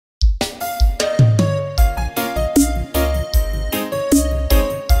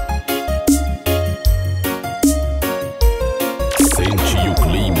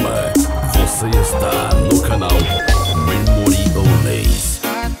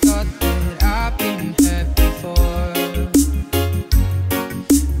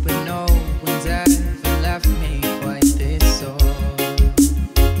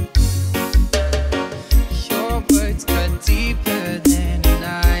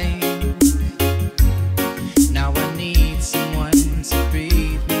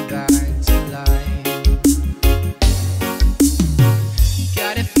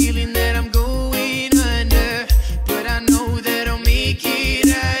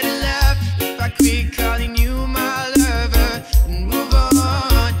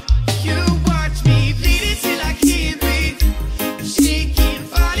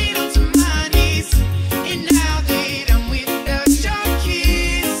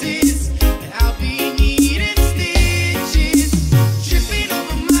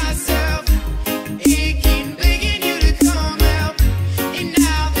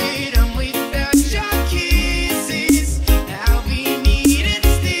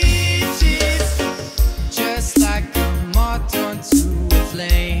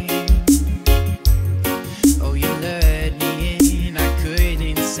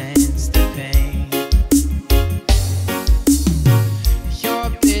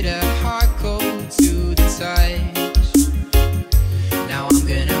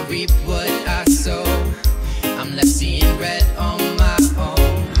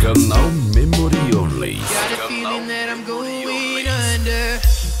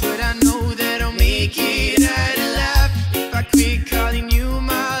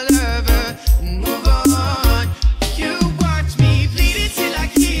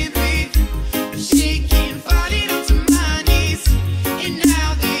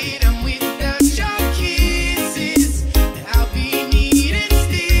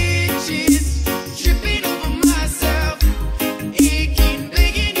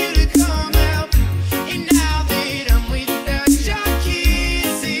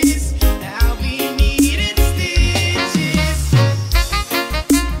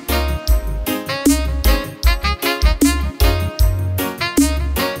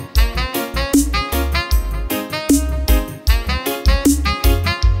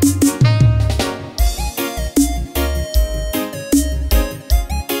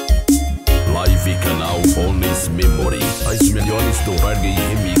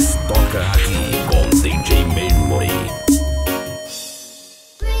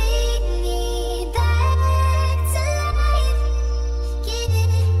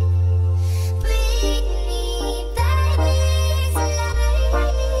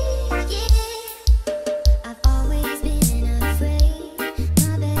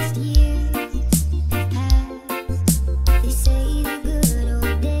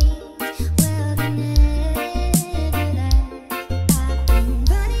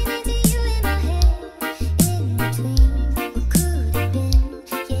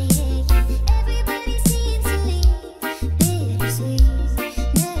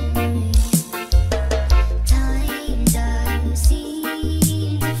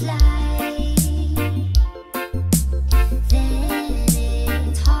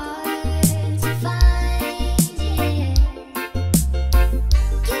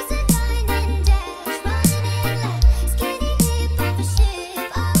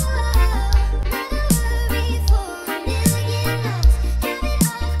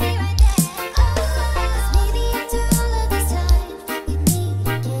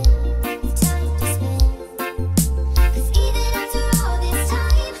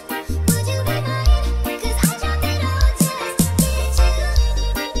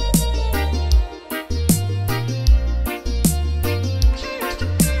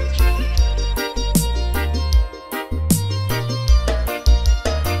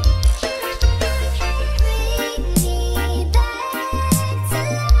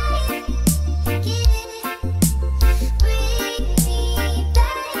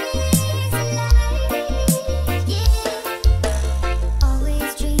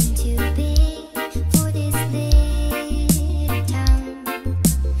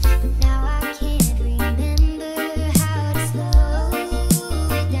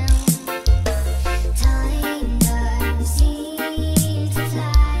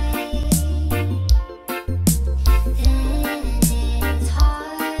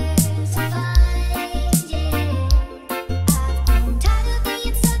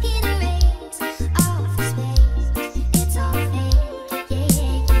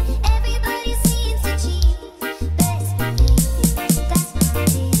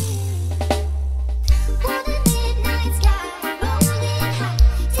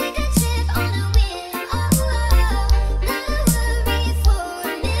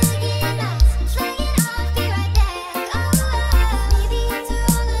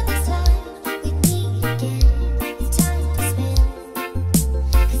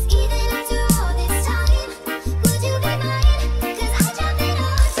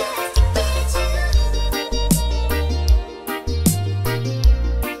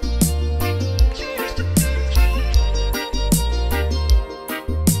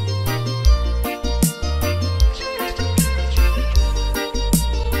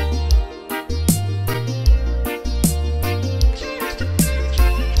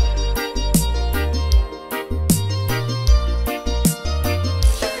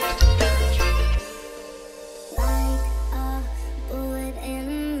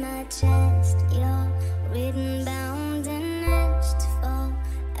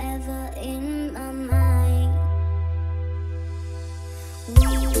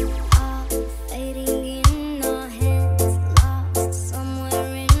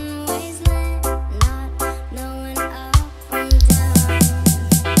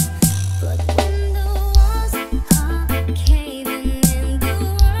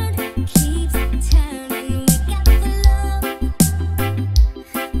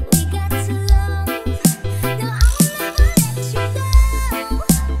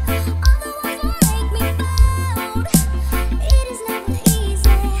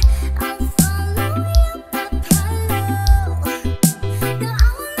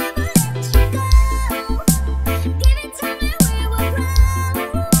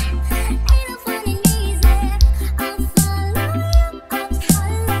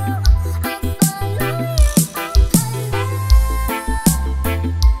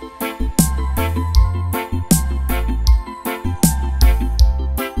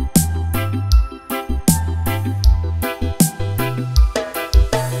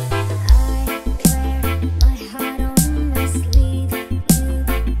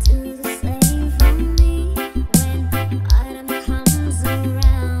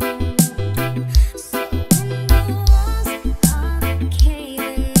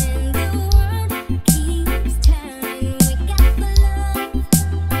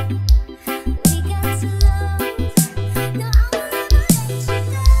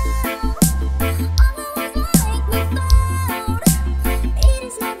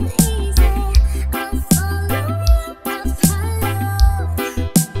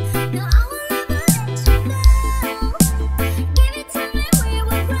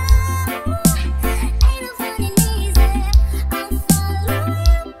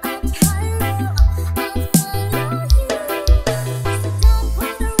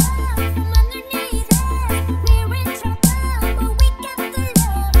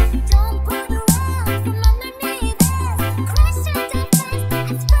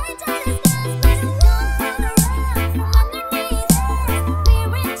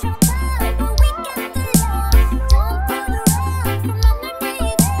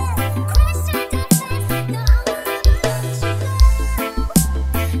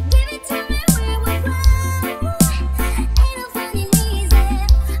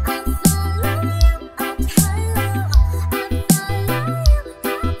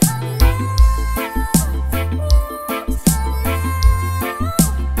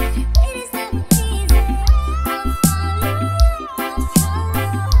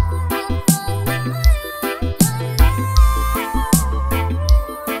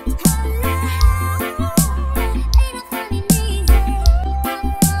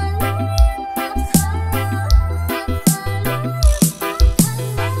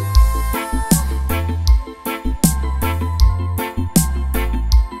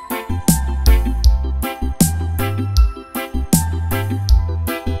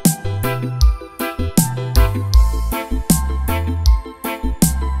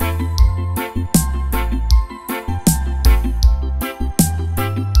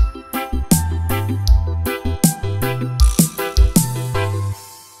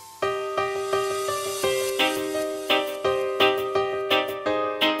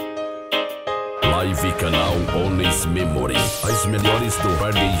melhores do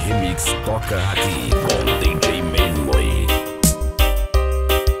Reggae Remix toca aqui com DJ Melhor.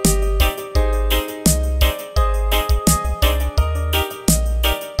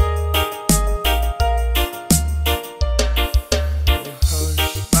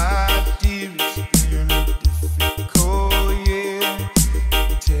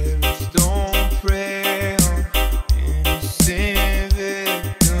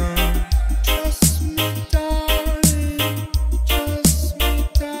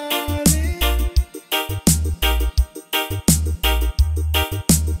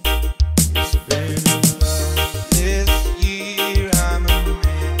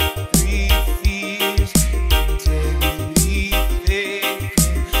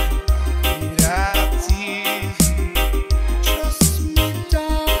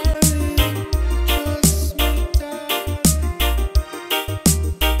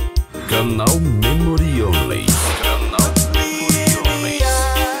 Canal Memory Only.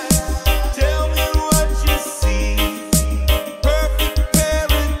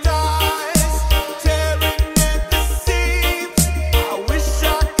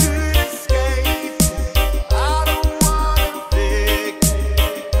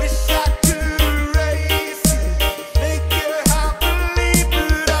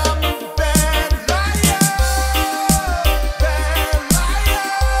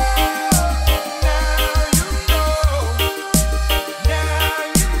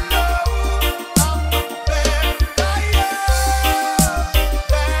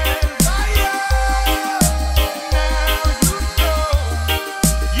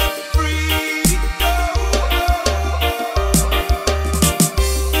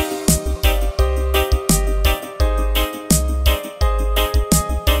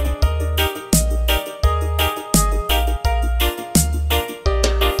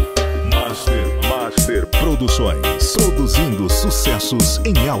 Produções, produzindo sucessos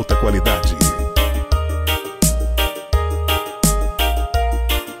em alta qualidade.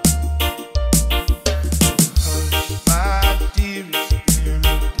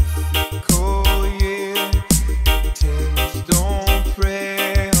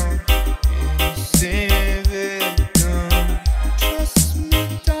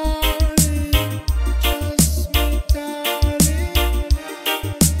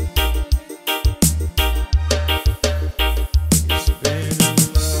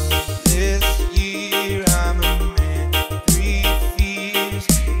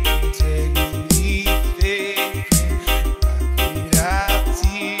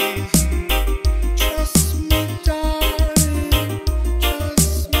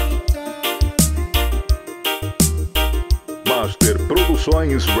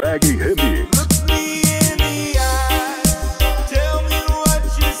 Produções Reggae Remix.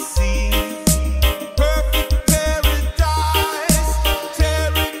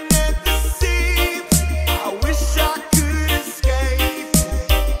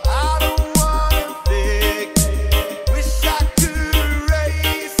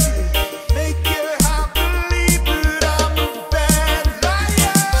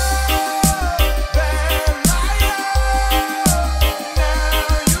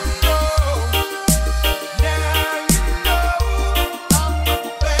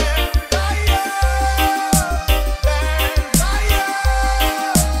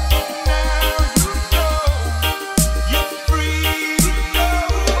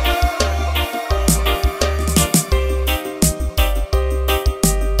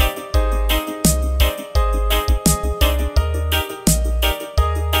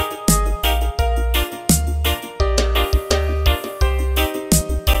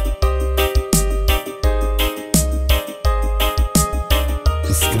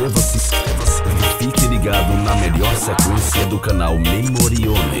 Inscreva-se e fique ligado na melhor sequência do canal Memory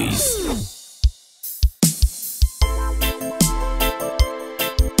Only.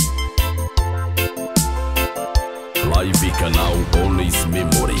 Live canal Only's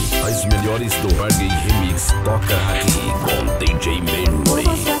Memory. As melhores do Reggae Remix toca aqui com DJ Melhor. Vou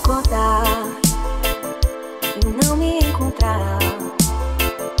você acordar e não me encontrar.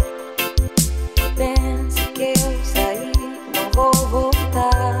 Penso que eu saí, não vou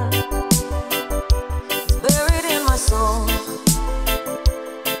voltar. It's buried in my soul,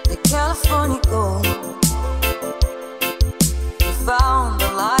 the California gold. You found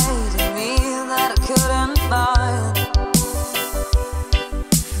the light in me that I couldn't find.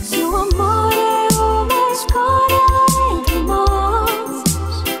 Se o amor é uma escolha entre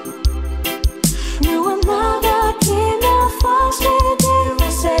nós,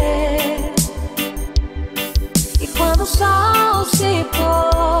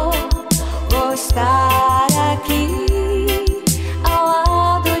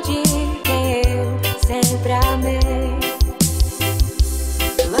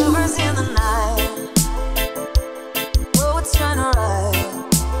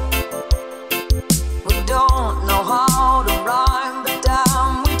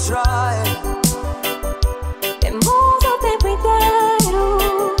 try. Te muda o tempo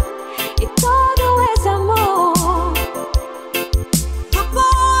inteiro e todo esse amor. The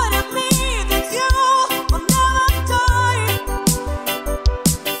part of me that you will never die.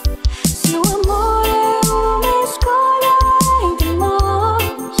 Se o amor é uma escolha entre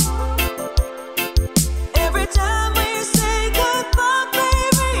nós, every time we say goodbye,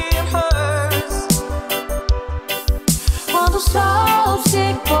 baby, it hurts. Quando o sol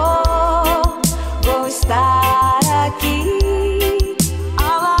se pôr, vou estar aqui.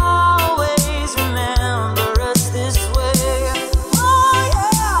 I'll always remember us this way. Oh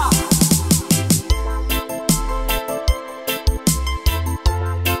yeah.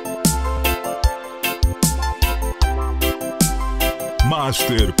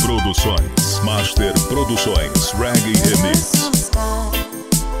 Master Produções, Reggae Remix. Some sky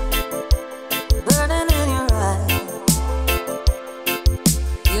burning in your eyes.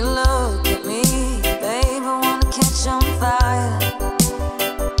 You look at me, babe, I wanna catch on fire.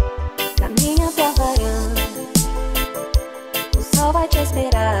 Caminha pra varanda, o sol vai te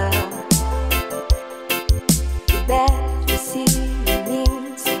esperar. Liberte-se de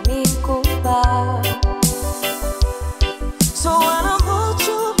mim sem me culpar. So when I hold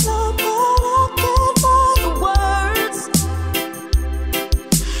you close, I can't find the words.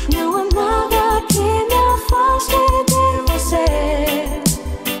 Não há nada que me afaste de você.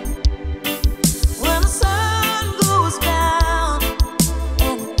 When the sun goes down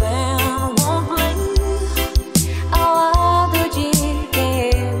and the band won't play, ao lado de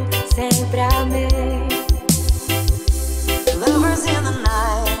quem eu sempre amei. Lovers in the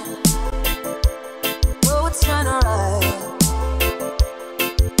night, oh, it's trying to ride.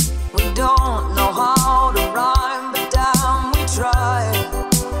 We don't know how to rhyme, but damn, we try.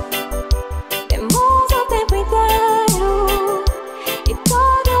 Temos o tempo inteiro e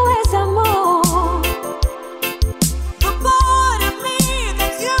todo esse amor. The part of me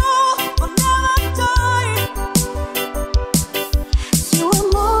that you will never die. Se o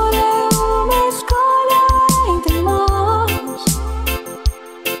amor é uma escolha entre nós,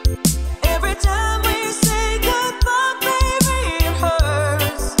 every time we say goodbye, baby, it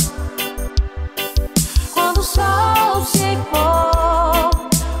hurts. Quando o sol se pôr,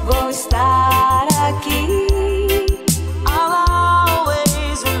 vou estar aqui. I'll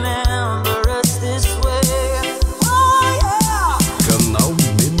always remember us this way. Oh yeah. Canal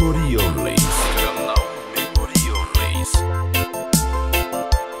Memoriales.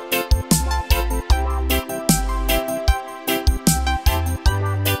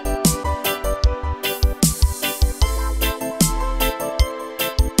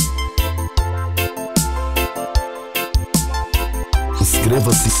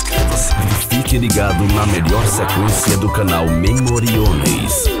 Inscreva-se e fique ligado na melhor sequência do canal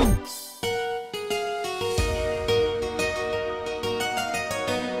Memoriales.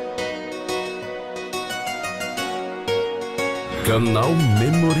 Canal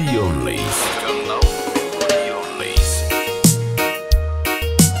Memoriales.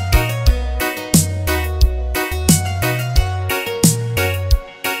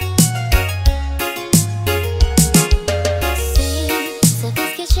 Sí, sabes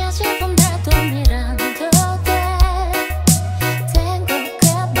que ya llevo un rato mirándote. Tengo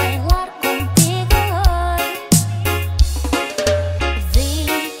que bailar contigo hoy. Vi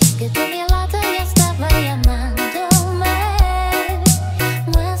que tu mirada ya estaba llamándome.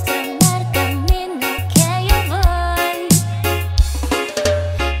 Muéstrame el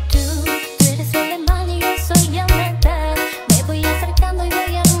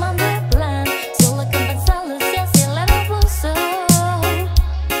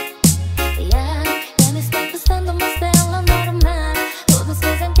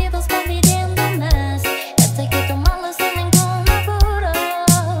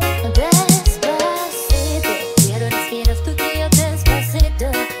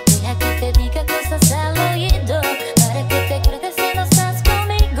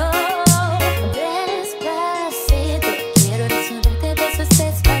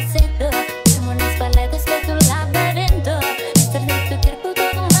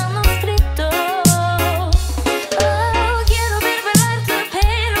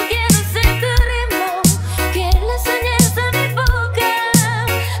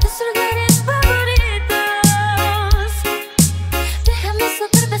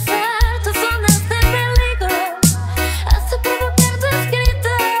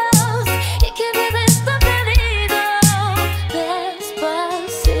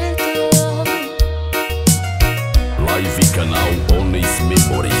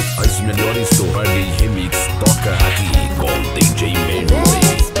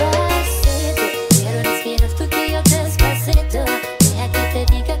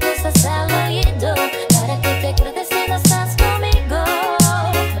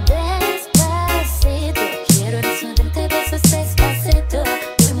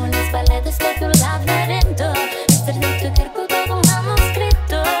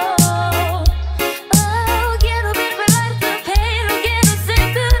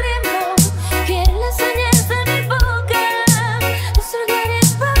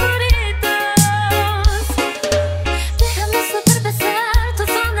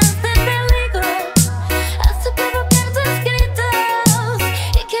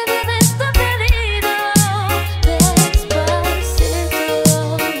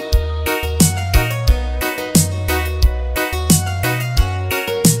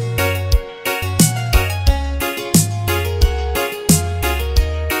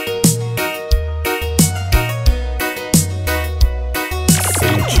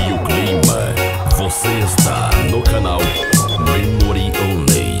Você está no canal Memory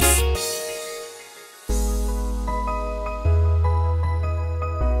Only.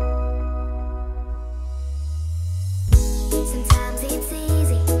 Sometimes it's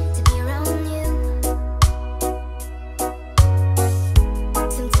easy to be around you.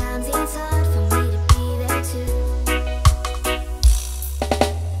 Sometimes it's hard for me to be there too.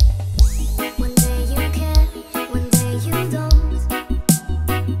 One day you care, one day you don't.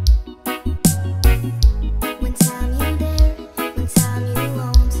 One time you're there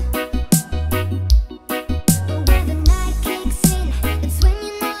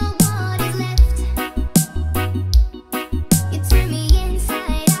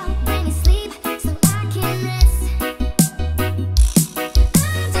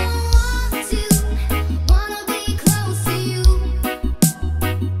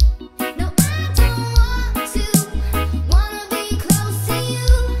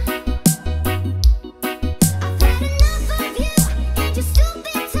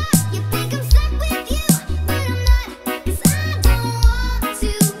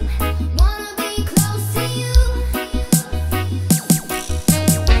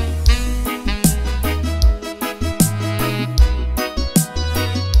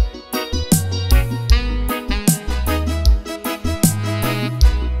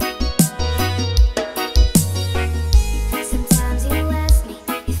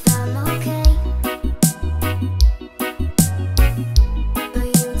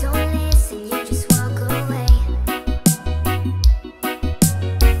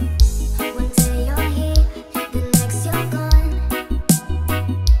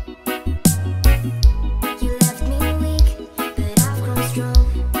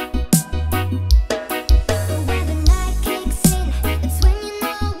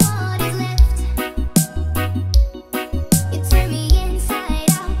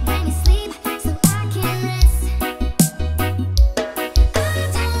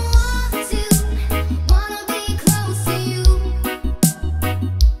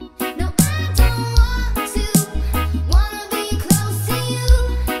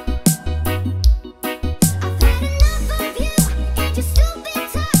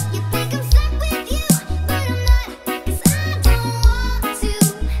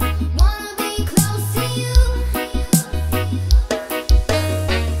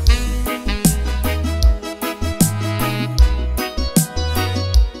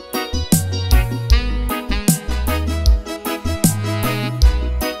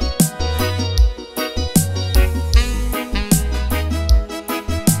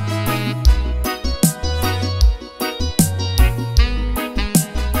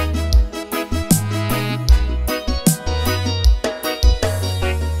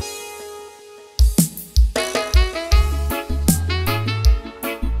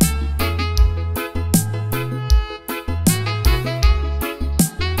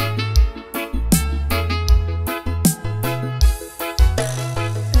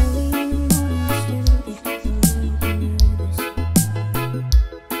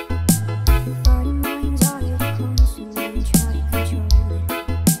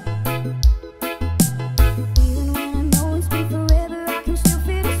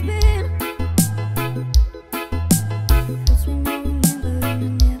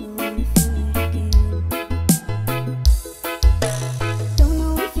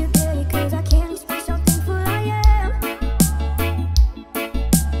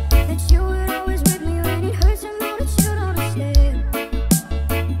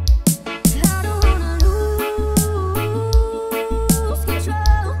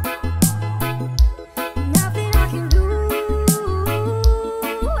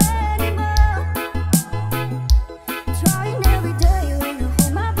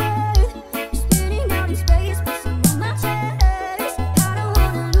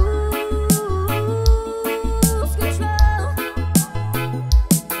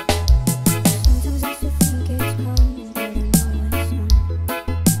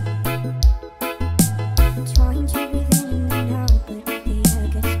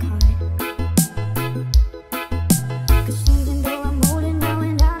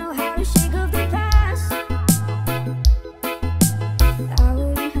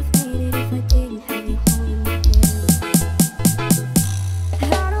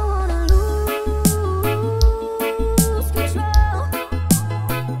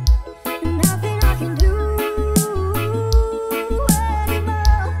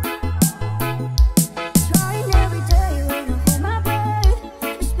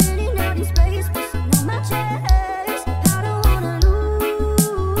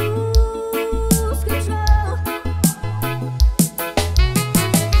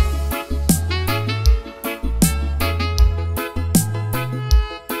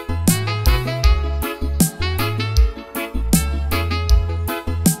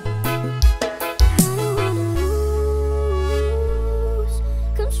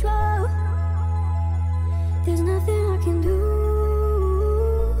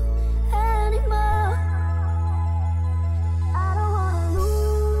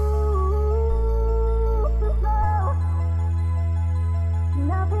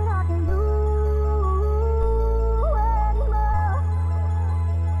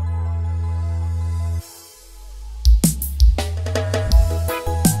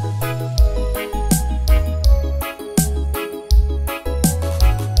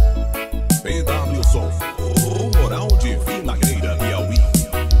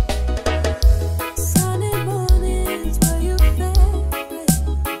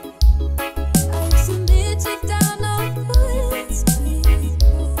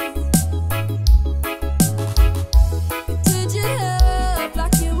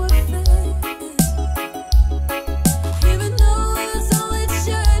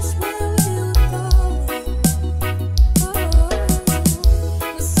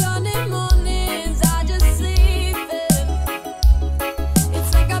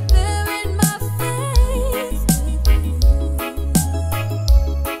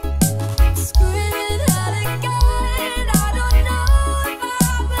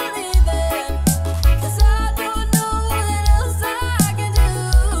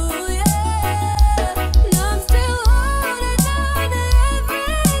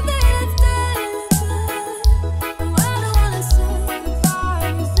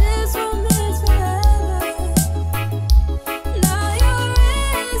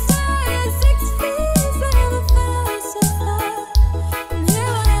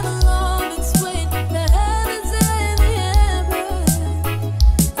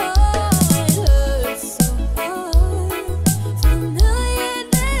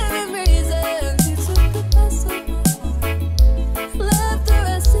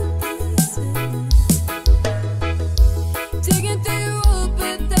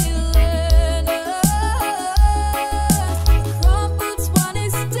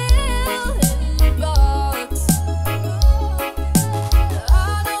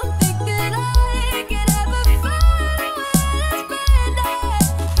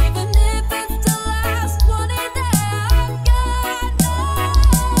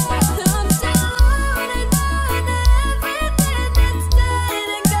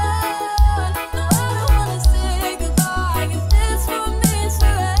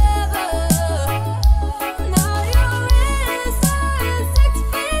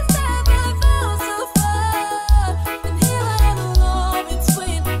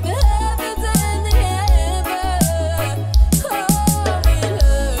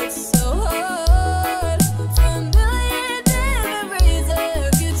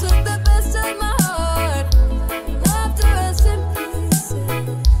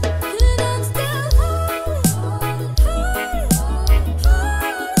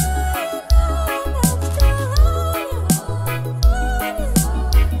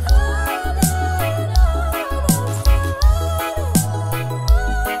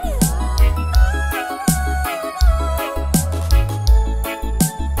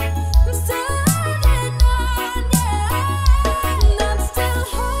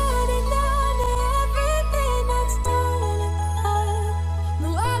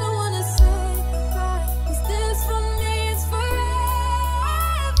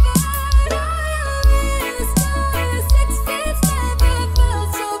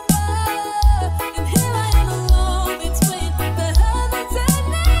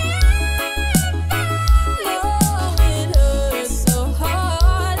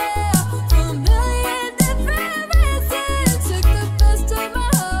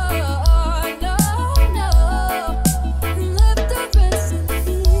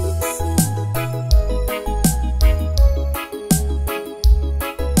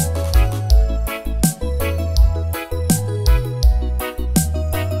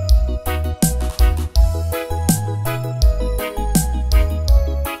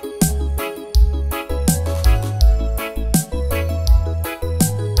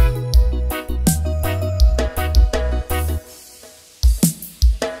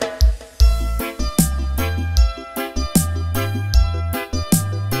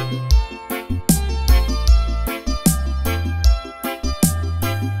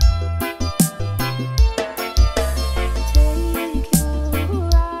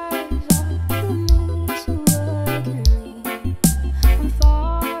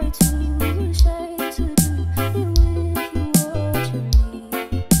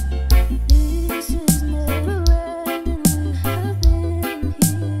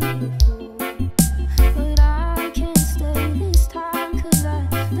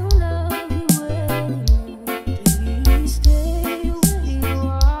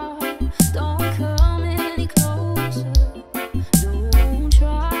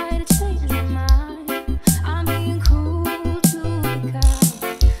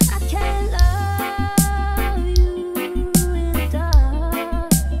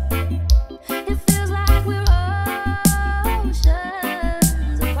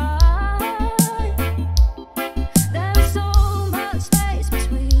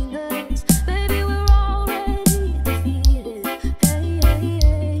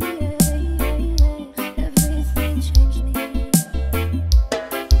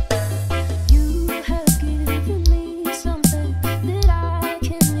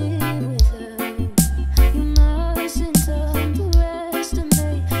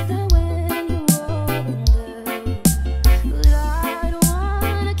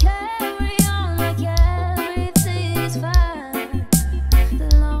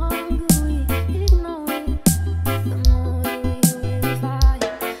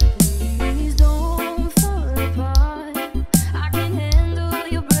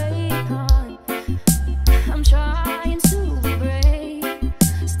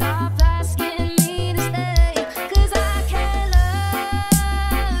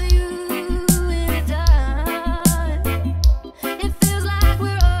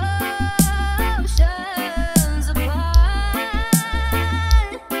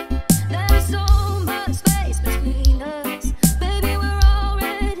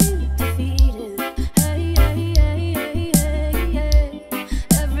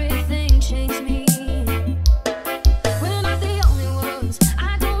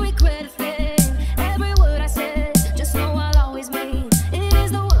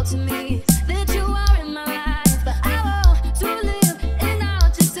to me that you are in my life, but I want to live and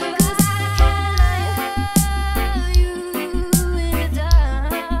not just survive. 'Cause I can't love you in the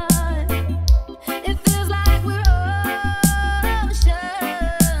dark. It feels like we're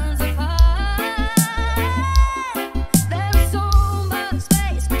oceans apart. There's so much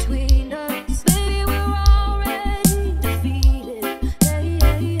space between us, baby, we're already defeated.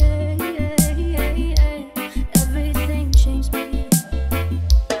 Everything changed me.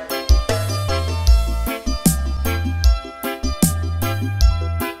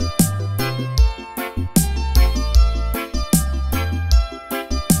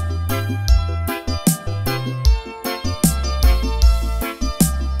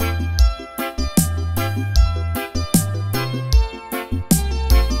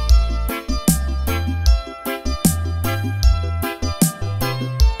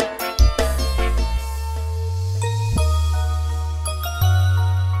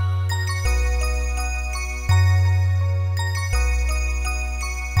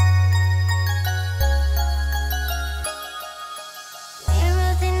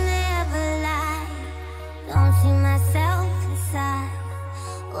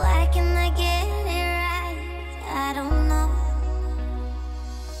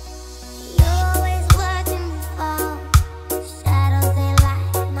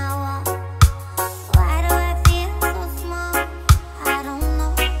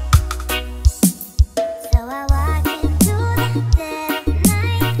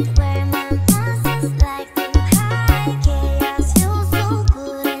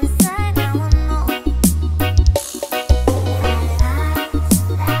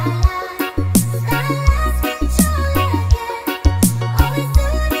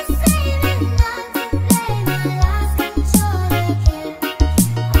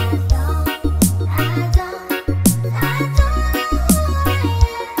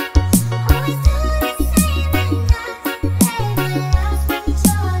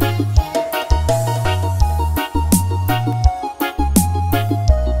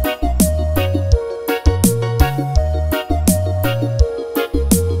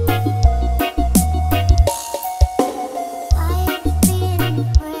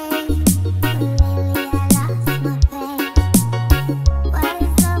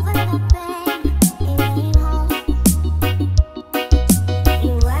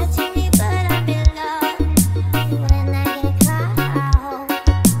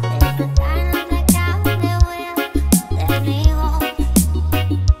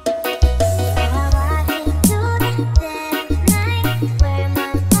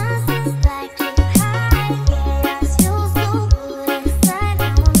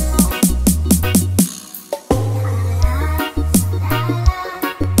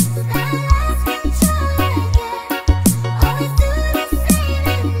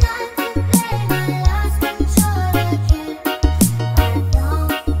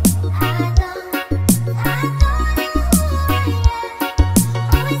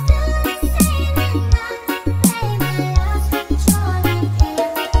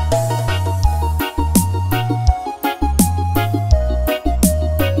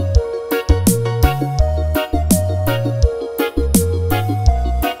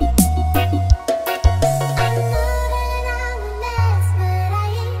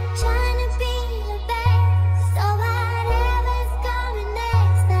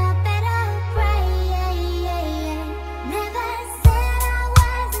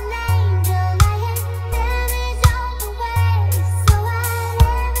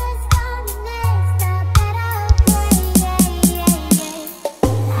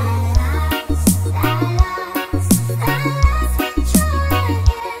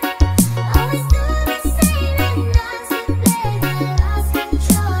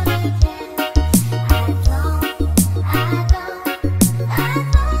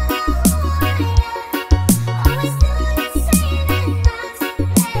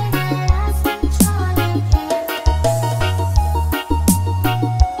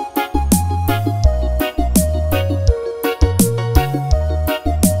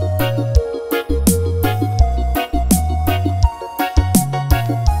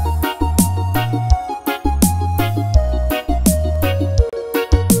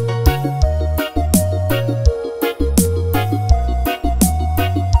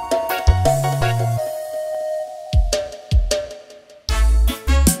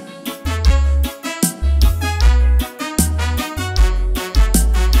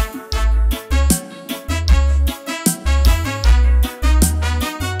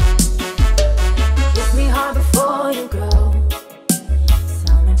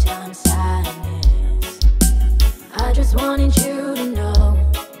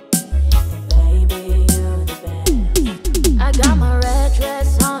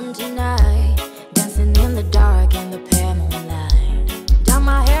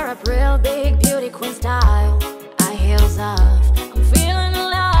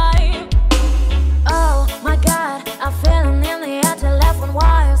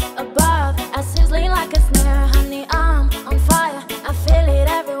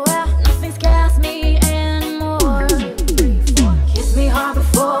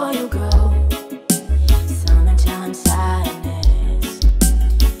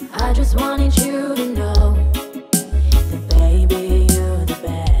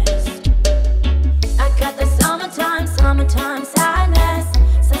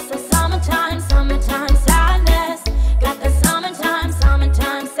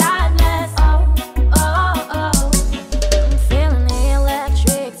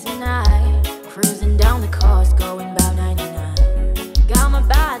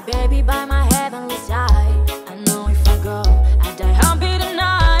 side, baby, by my heavenly side. I know if I go, I die happy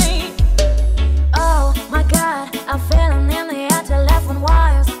tonight. Oh my God, I'm feeling in the air, telephone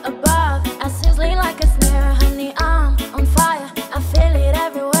wires above. I sizzling like a snare, honey, I'm on fire. I feel it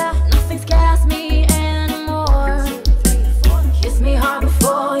everywhere, nothing scares me anymore. Kiss me hard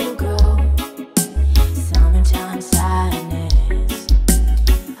before you go. Summertime sadness,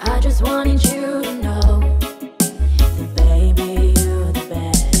 I just wanted you to know that baby, you're the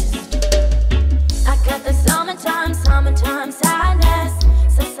best. I got the summertime sadness.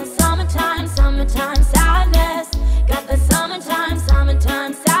 Summertime sadness. Got the summertime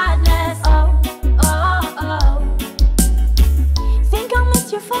sadness. Oh, oh, oh. Think I'll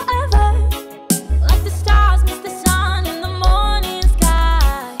miss you forever, like the stars miss the sun in the morning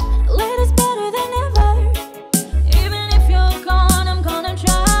sky. Later's better than ever. Even if you're gone, I'm gonna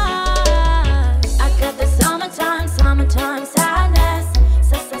try. I got the summertime sadness.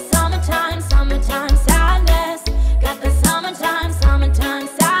 Summertime sadness. Got the summertime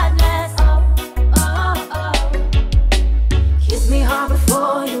sadness. Oh, oh, oh. Kiss me hard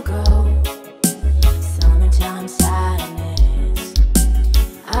before you go. Summertime sadness.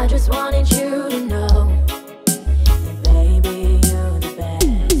 I just wanted you to know that baby, you're the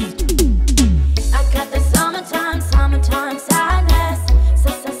best. I got the summertime sadness. Summertime sadness.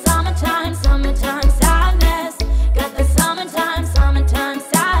 Got the summertime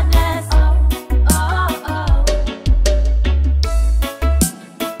sadness. Oh, oh, oh.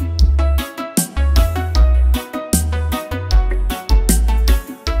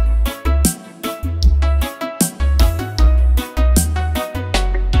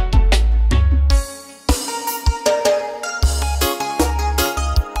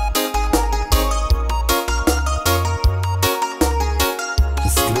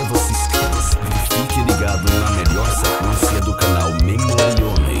 Inscreva-se, fique ligado na melhor sequência do canal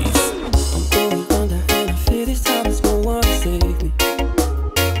Memoriões. I'm going under and I feel this time there's no one to save me.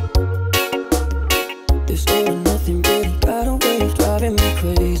 This all or nothing really got a way of driving me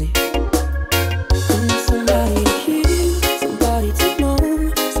crazy. I need somebody to hear, somebody to know,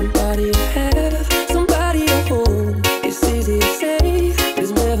 somebody to have, somebody to hold. It's easy to say, but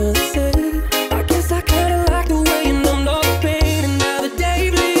it's never the same. I guess I kinda like the way you numbed all the pain. And now the day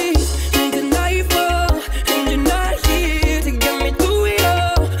bleeds into nightfall, and you're not here to get me through it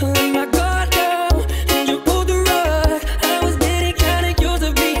all. I let my guard down, and you pulled the rug. I was getting kinda used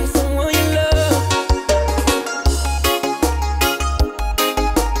to being someone you love.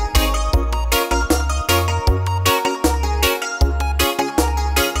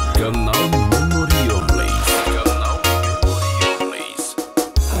 Canal Memoriões.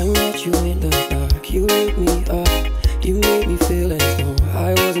 I met you in the dark, you lit me up. You made me feel as though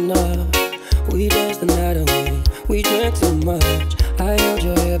I was enough. We danced the night away, we drank too much. I held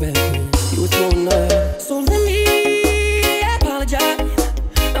your hair back when you were throwing up. So let me apologize.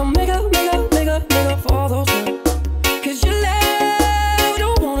 I'll make up for all those times. 'Cause your love,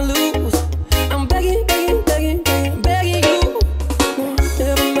 don't wanna lose. I'm begging you. No,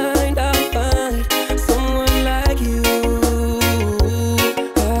 never mind, I'll find someone like you.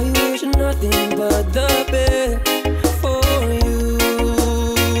 I wish nothing but the best for you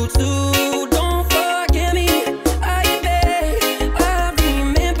too. Don't forget me, I beg. I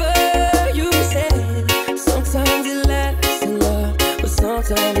remember you said sometimes it lasts in love, but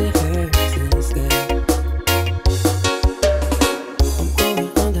sometimes it hurts instead. I'm going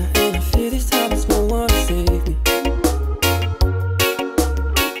under and I feel this time there's no one to save me.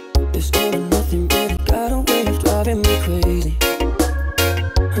 This all or nothing really got a way of driving me crazy.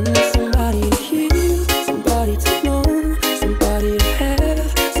 I need somebody to hear, somebody to know, somebody to have,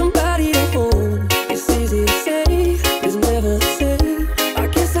 somebody to hold. It's easy to say, but it's never the same. I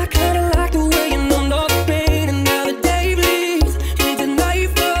guess I kinda like the way you numbed all the pain. And now the day bleeds into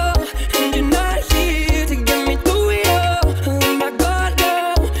nightfall, and you're not here to get me through it all. I let my guard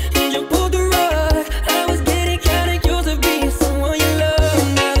down, and you pulled the rug. I was getting kinda used to being someone you love.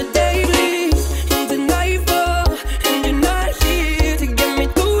 And now the day bleeds into nightfall, and you're not here to get me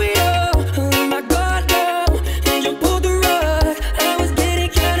through it all. I let my guard down, and you pulled the rug. I was getting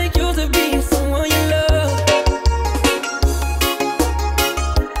kinda used to being someone you love.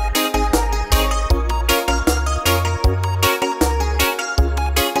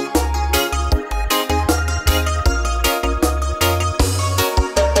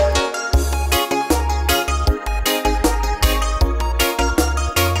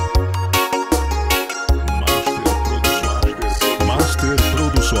 Master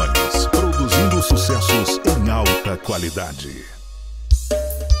Produções, produzindo sucessos em alta qualidade.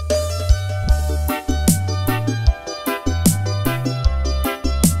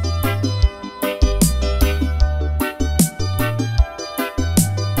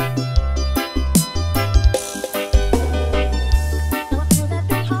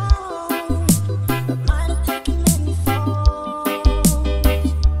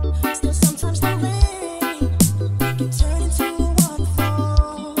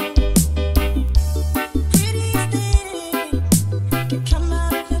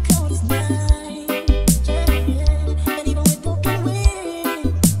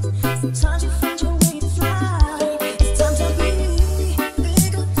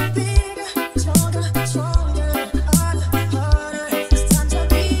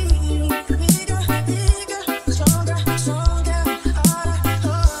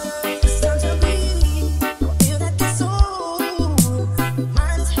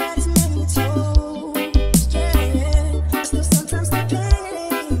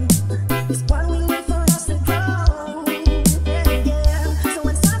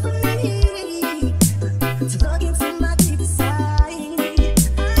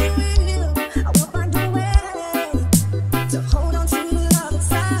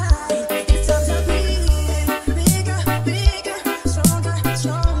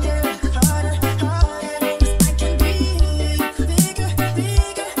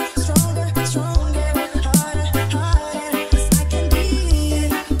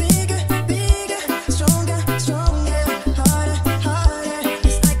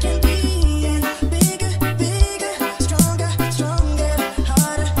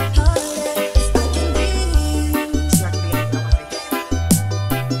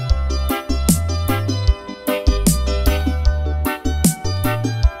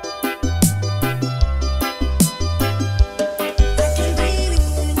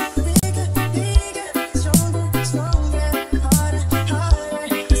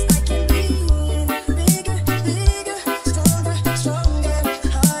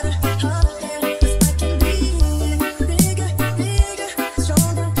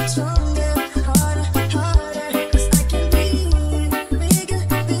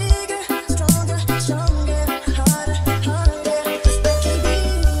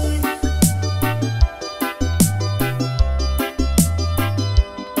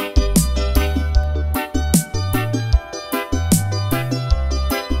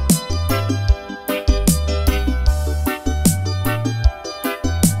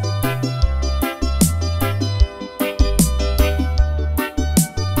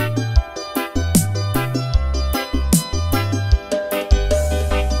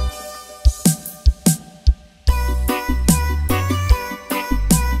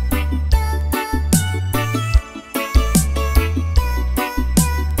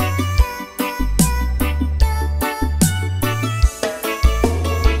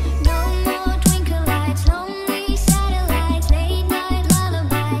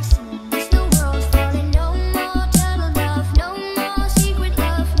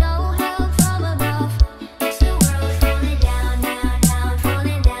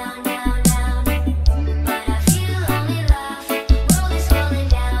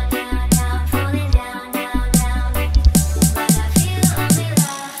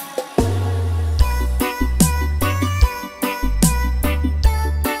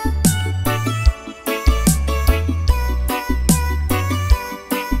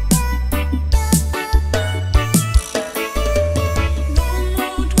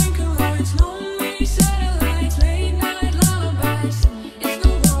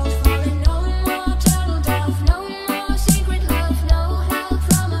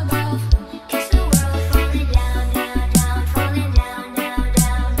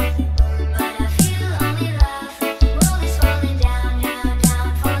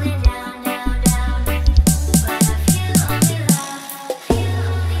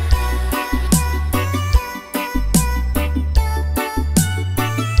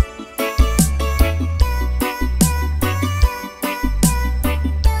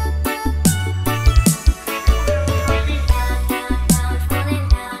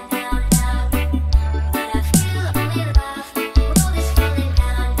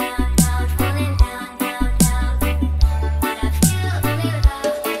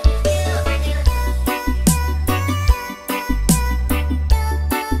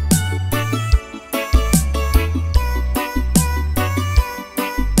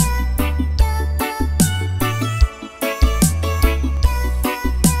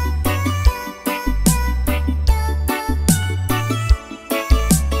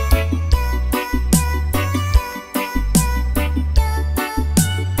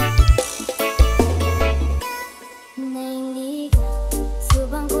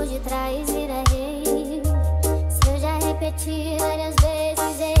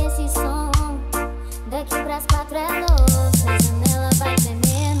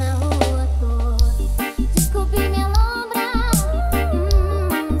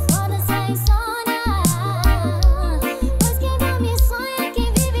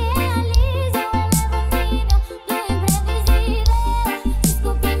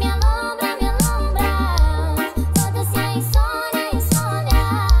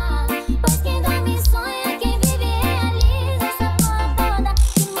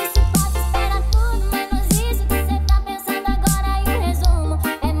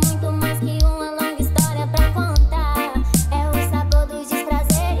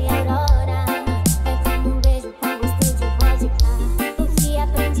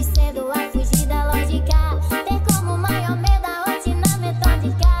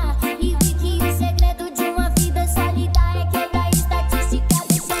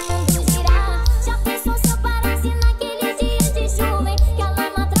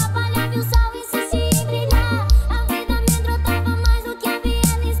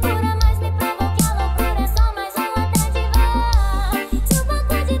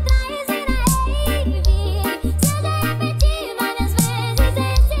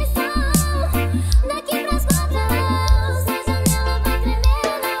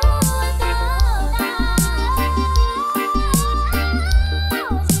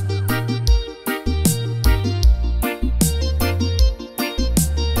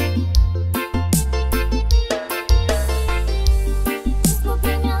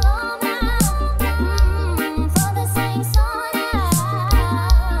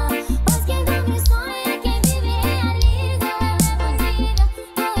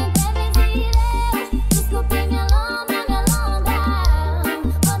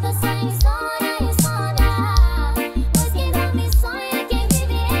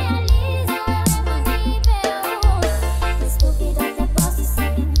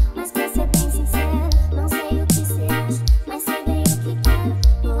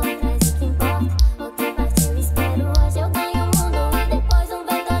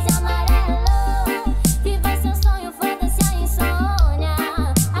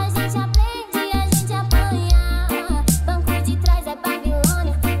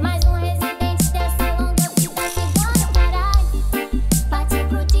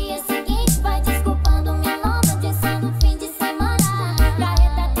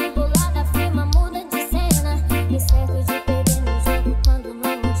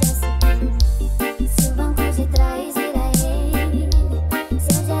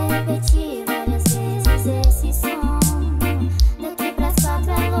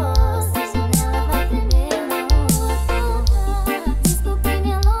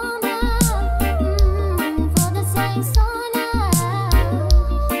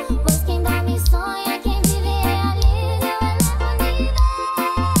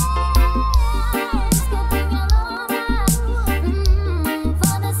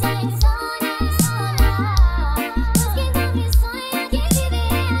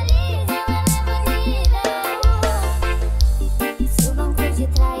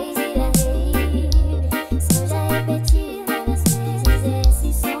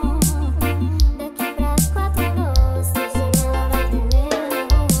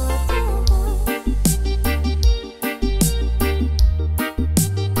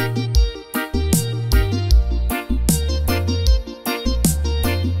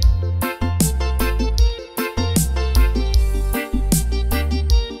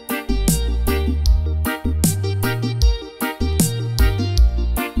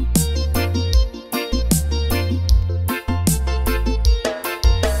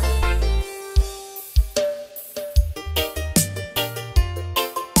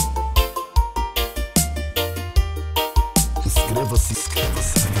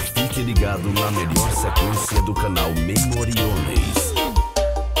 Fique ligado na melhor sequência do canal Melhores.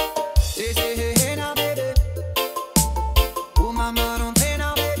 Say, say, hey, hey, now, baby. Oh, mama, don't play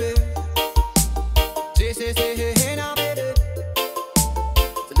now, baby. Say, say, hey, hey, now, baby.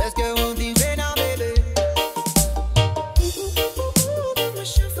 So let's go.